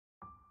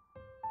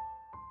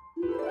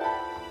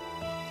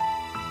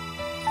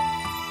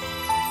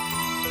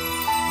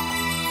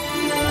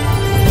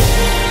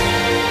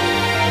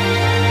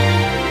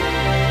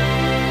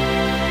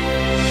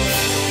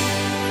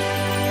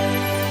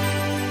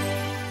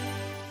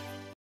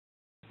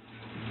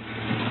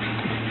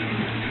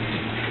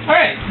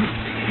Alright,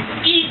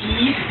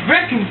 Iggy,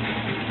 Wreaking.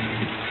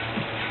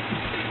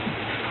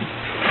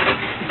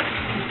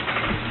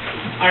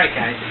 Alright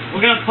guys,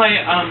 we're gonna play,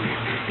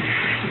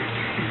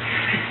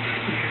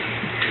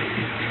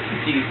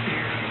 see.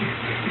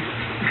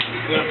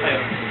 We're gonna play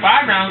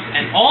 5 rounds,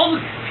 and all the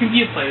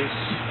computer players,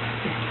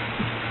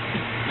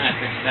 and I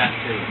fixed that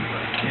too, but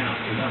I cannot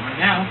do that right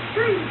now.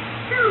 3,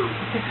 2,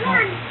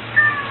 1,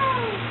 go!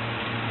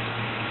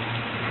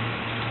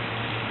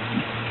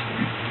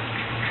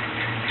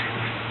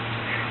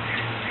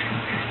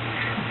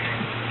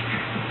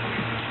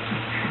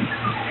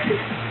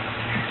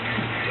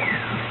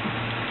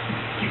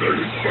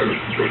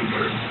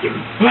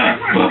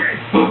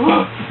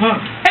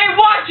 Hey,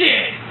 watch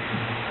it!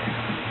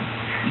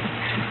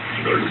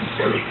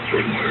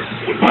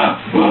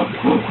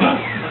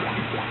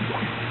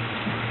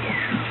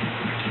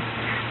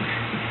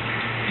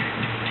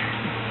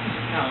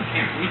 No, I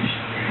can't reach.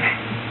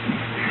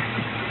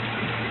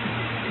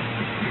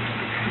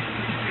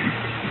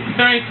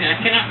 Sorry, I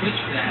cannot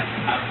reach that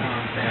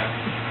platform there.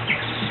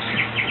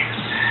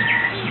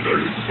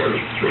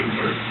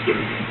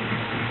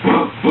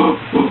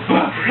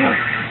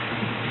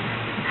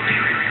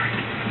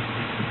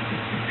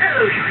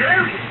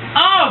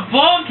 Oh,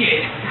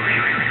 bucket!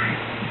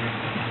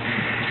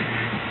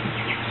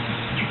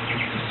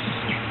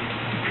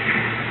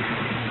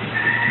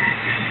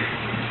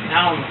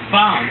 Now I'm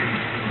found.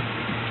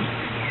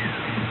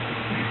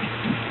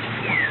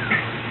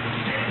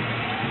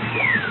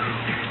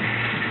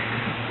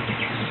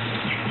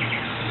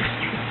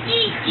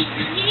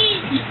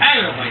 I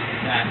don't like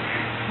that.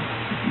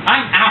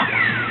 I'm out.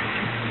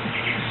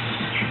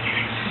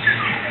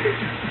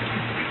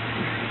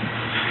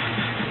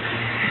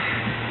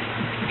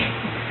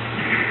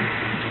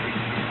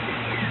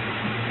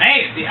 Hey,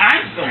 the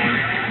ice on.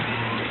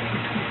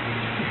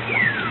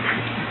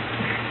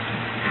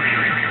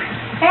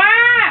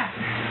 Ah!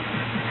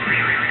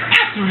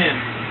 After him.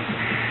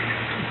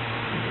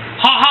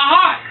 Ha ha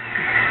ha!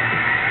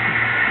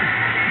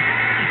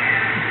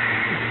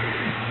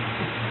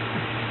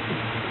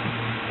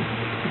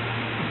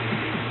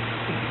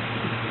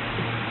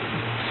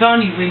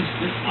 Sonny wins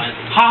this one.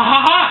 Ha ha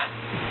ha!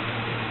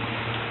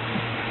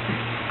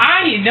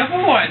 I need number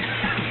 1.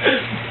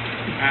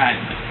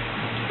 Alright.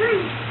 3,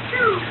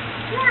 2,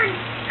 1,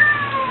 go!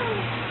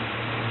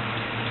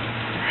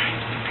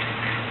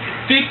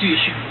 Victory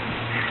shoot.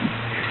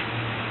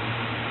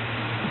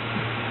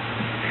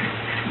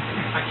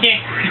 I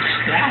can't reach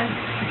that.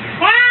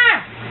 Ah!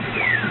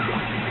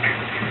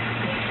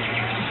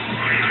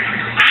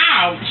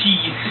 Ow,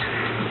 jeez.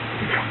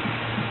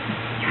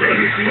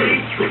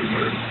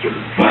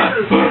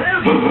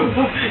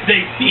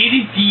 They did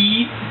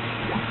indeed.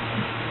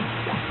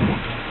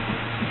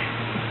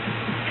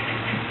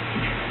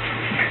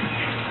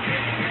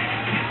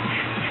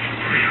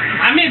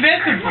 I'm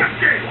invincible.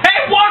 Hey,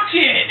 watch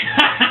it!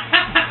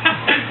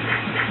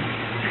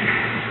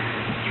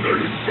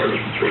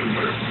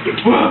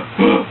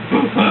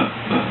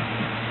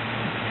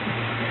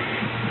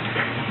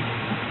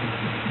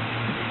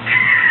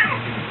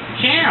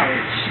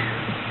 Challenge.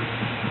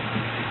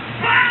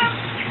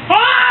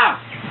 Ah!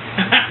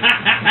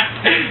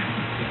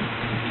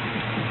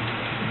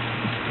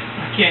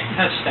 I can't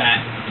touch that.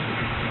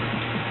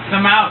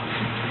 I'm out.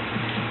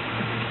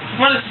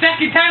 For the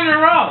 2nd time in a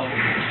row.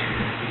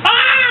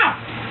 Ah!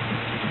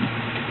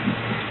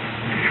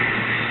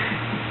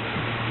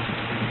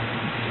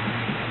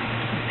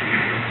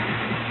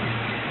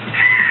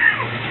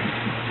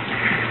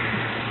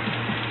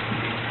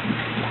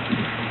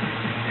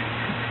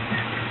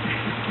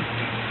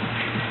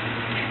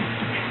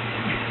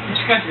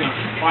 This guy's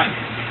gonna fight.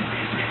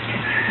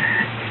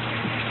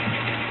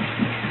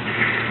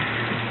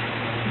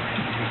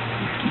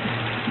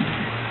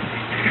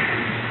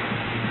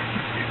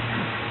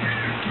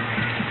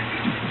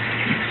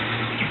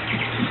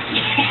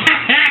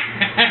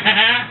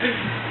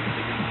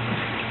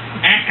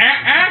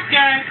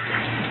 Okay.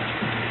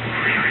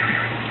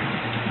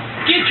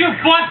 Get your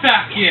butt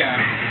back here.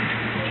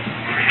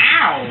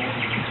 Ow.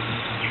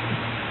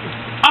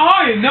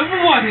 Oh, you're number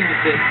 1 in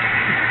this.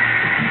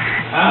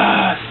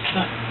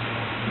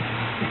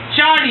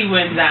 Johnny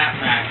wins that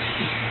match.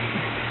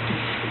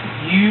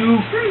 You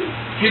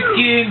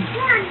freaking. 3, 2,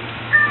 1,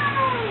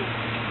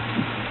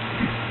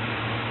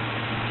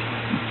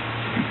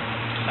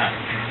 Sorry.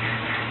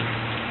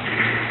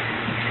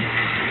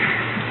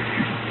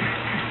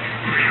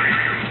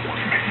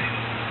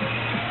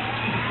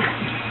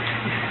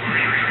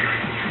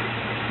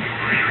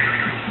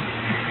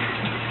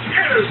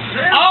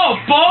 Oh,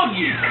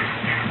 bogey!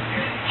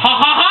 Ha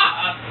ha ha!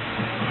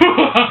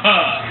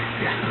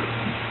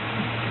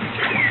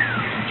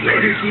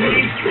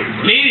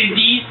 Lady D.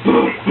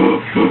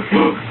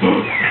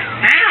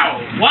 Ow!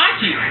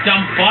 Watch it,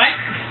 dumb butt!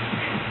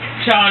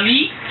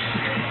 Charlie.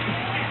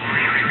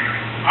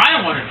 I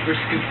don't want to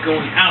risk him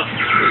going out.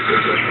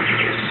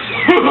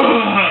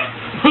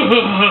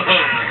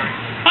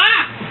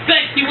 Ah!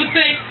 Like he would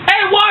say,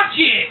 hey, watch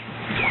it!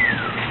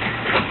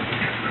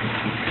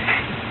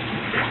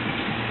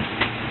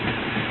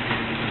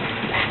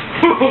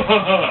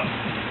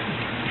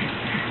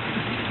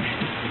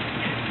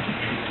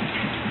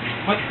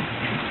 What?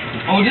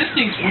 Oh, this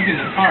thing's ripping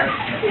apart.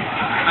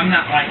 I'm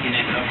not liking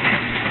it, though.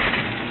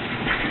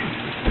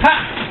 Ha!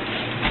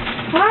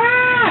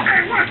 Ah!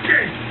 Hey, watch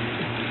it!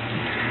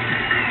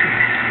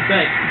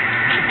 Say,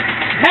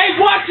 hey,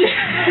 watch it!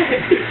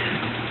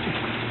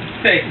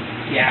 Say,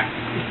 yeah.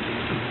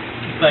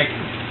 Like,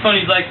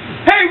 Tony's like,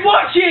 hey,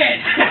 watch it!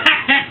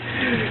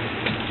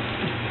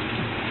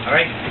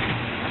 Alright.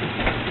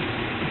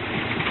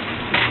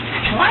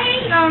 Why,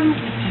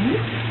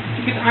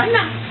 because I'm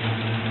not.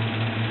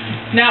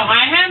 Now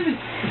I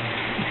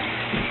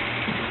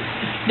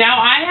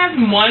have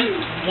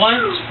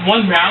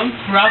one round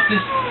throughout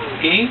this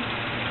game,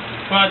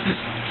 throughout this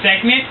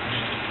segment,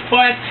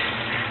 but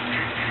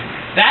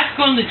that's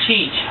going to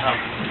change.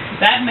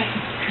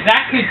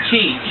 That could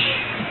change.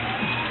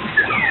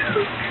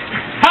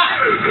 Ha!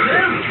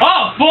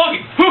 Oh, boy!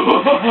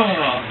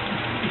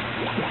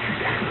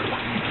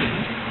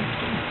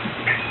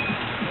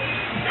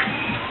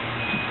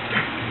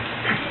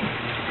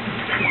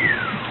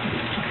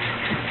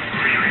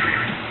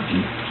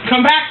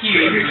 Come back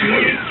here!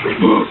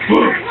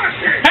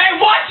 Hey,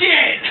 watch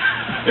it!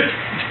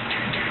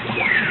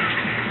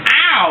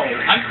 Ow!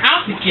 I'm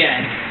out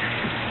again.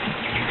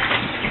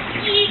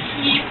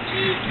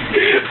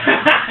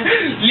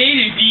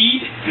 Later,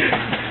 dude.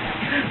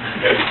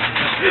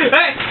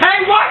 Hey,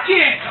 watch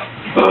it!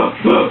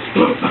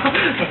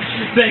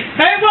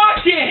 Hey,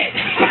 watch it!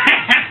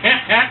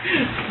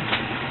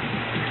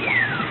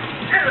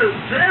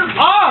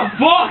 Oh,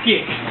 fuck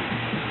it!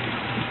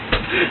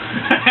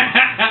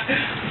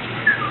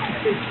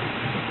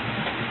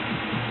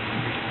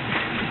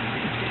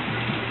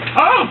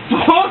 Oh,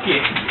 fuck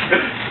it!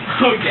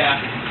 Oh, yeah.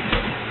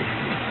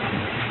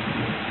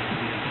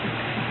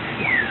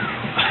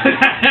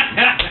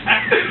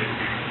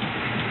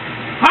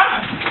 Huh?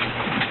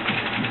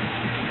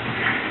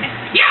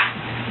 Yeah!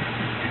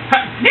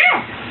 Yeah!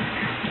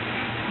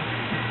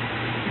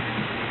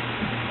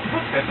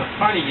 That's a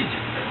funny you.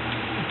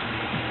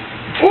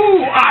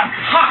 Ooh, I'm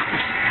hot!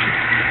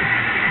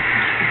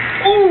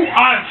 Ooh,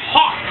 I'm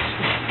hot!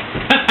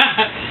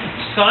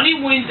 Sonny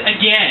wins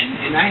again,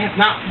 and I have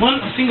not won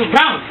a single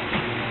round.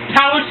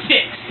 Tower 6.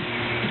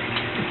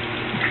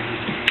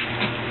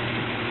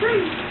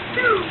 3,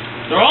 2.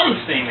 They're all the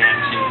same,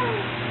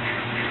 actually.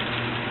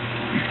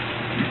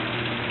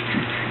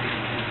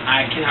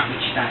 I cannot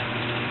reach that.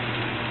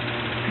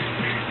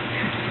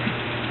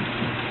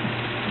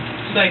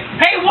 It's like,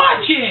 hey,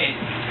 watch it!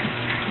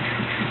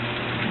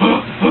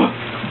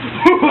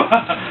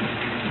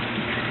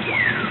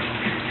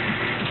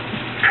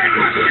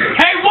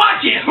 Hey,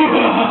 watch it!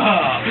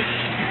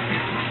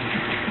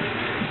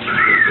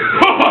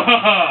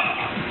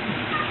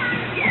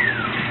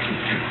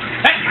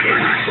 Hey!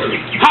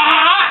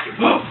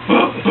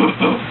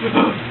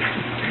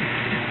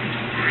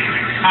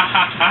 Ha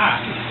ha ha!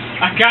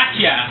 I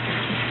gotcha!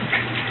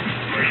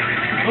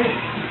 Oh.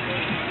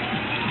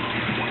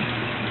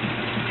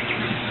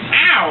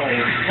 Ow!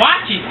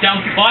 Watch it,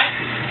 dumb butt!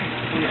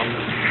 Oh, no.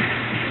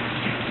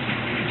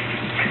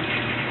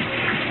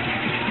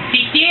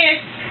 Take this!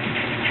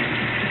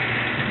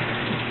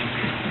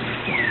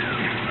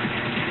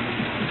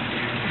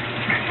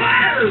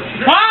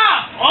 Ah!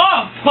 Oh,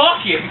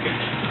 fuck it!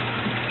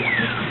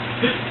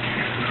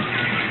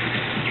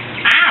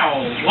 Ow!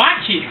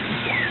 Watch it,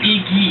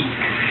 Iggy!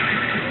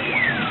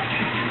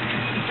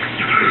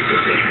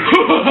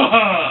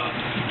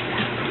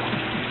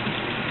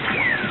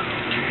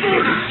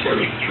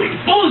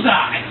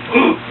 Bullseye!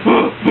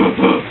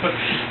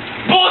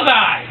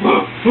 Bullseye!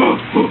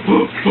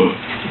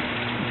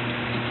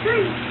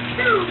 3,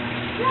 2,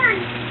 1.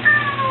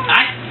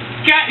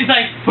 It's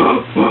like.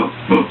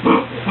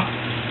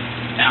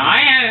 Now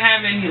I don't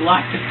have any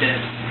luck with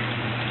this.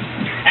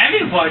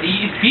 Everybody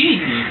is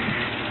beating me.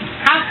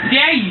 How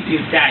dare you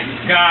do that, you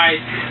guys?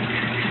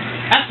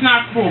 That's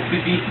not cool,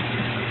 baby.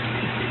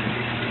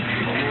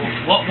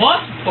 What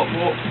was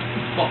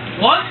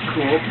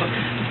cool?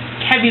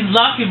 Heavy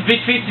luck in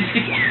Rich Race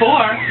 64.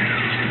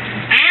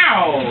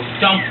 Ow,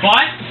 dumb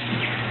butt.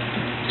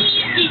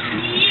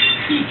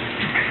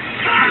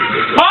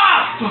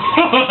 Ah!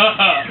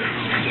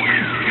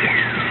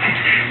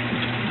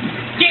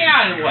 Get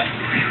out of the way.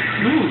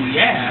 Ooh,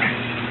 yeah.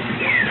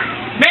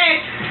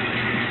 Bitch!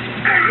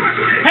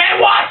 Hey,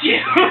 watch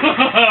it!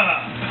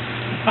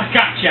 I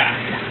gotcha.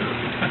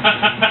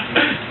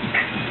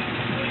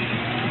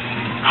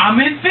 I'm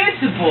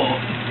invincible.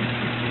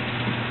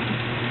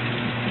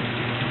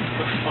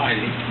 We're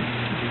fighting.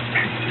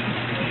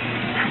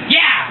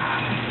 Yeah!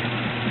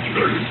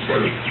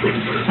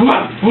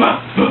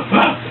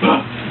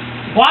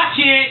 Watch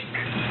it!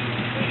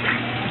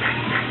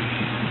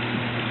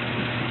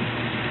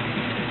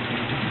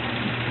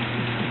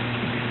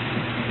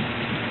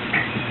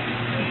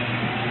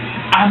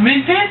 I'm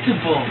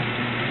invincible.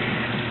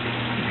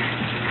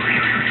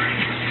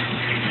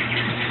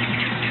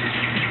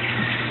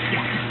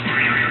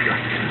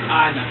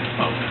 I'm not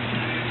gonna focus.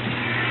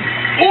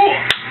 Oh,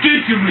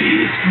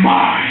 victory is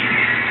mine.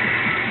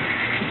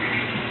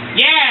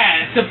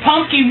 Yes, the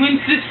pumpkin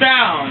wins this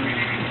round.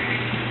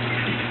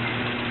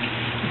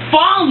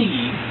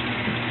 Finally.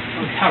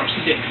 Oh, Tower 6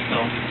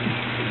 though.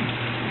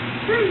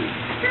 3,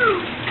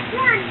 2,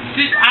 1.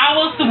 Since I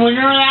was the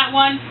winner of that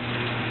one,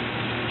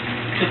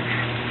 the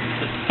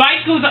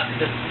fight goes up.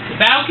 The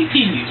battle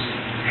continues.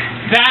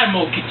 Battle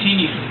mode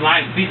continues with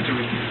my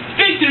victory.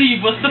 Victory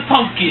was the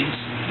pumpkins.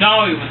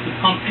 No, it was the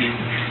pumpkin.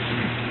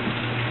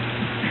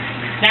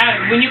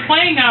 Now, when you're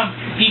playing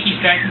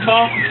Iggy Dragon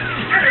Ball,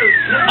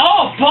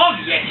 oh, Bob,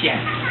 yes,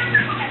 yes.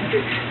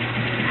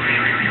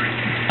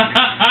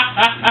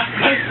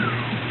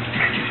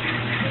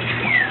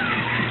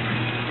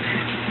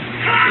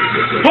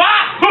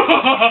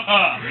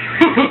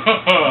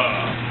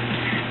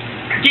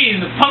 Getting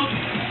the pumpkin.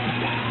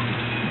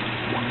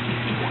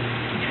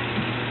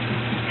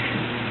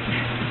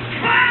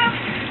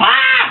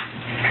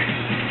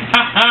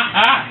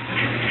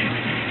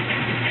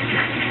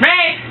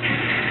 Ray!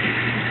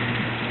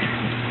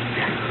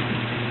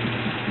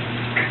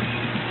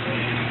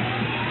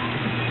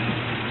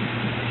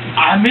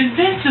 I'm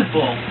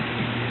invincible.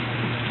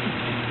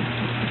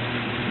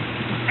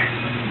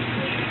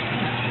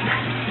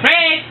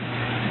 Ray!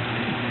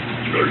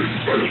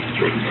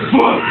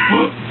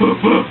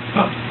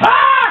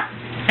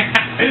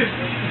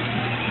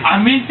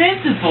 I'm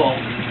invincible.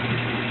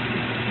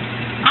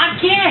 I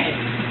can't.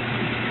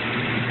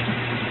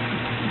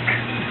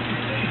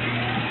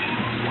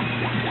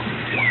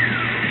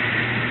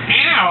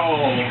 Ow!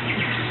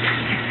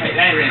 Wait,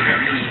 that didn't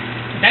hurt me.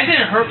 That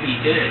didn't hurt me,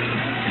 did it?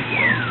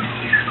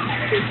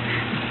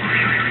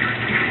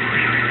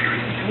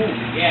 Oh,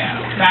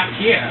 yeah. Back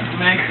here.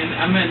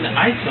 I'm in the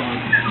ice zone.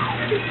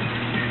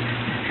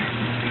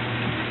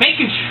 Make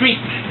him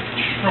shrink.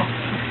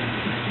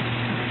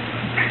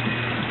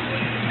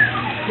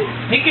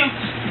 Make him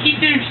keep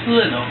him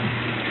little.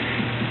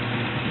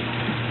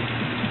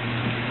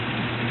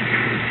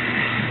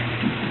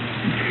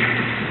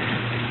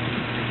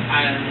 I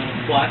don't know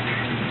what.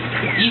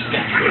 He's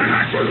got.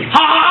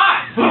 Ha ha!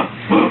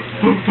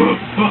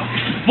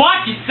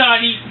 Watch it,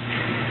 Sonny!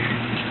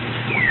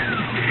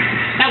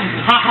 That was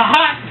ha ha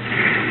ha!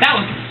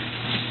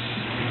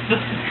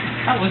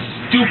 That was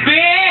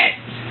stupid!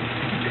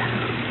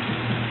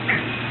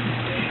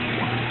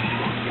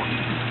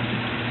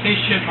 They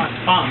should my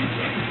thumbs.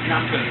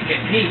 Not gonna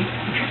get me.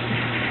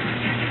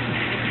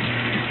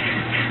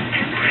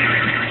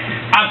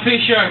 I'm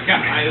pretty sure I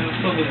was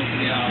still gonna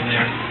get out of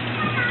there.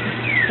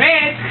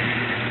 Hey!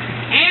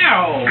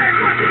 Ow!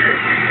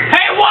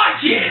 Hey,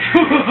 watch it!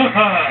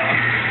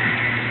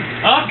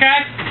 Okay,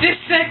 this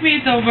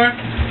segment's over. I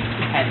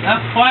had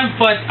enough fun,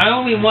 but I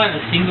only won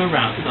a single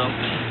round, so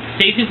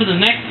stay tuned for the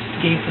next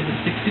game for the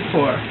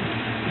 64.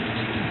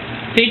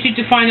 Stay tuned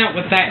to find out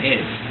what that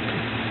is.